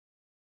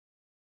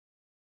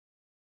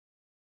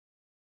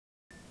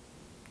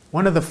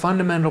One of the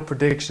fundamental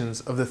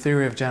predictions of the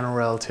theory of general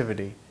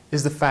relativity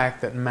is the fact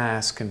that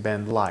mass can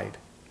bend light.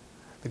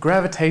 The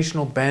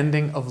gravitational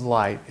bending of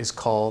light is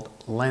called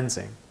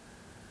lensing.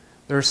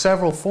 There are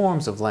several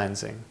forms of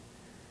lensing.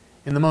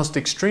 In the most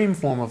extreme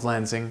form of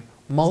lensing,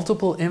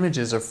 multiple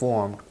images are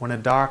formed when a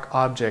dark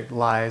object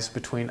lies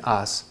between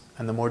us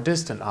and the more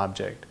distant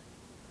object.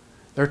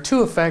 There are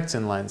two effects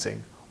in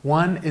lensing.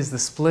 One is the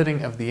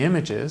splitting of the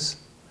images,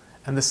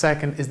 and the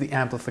second is the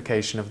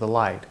amplification of the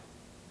light.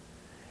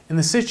 In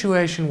the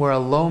situation where a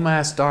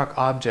low-mass dark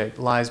object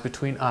lies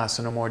between us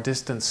and a more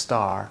distant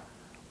star,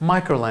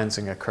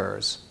 microlensing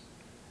occurs.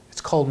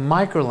 It's called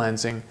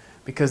microlensing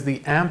because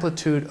the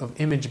amplitude of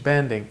image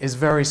bending is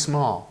very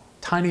small,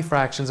 tiny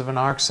fractions of an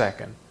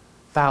arcsecond,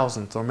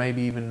 thousandth or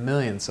maybe even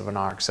millionths of an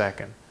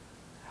arcsecond.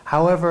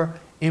 However,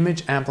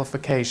 image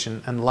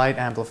amplification and light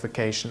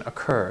amplification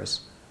occurs,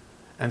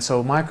 and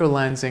so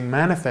microlensing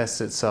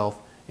manifests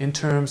itself in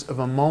terms of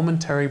a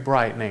momentary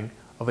brightening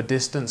of a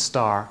distant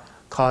star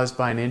caused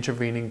by an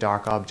intervening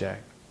dark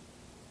object.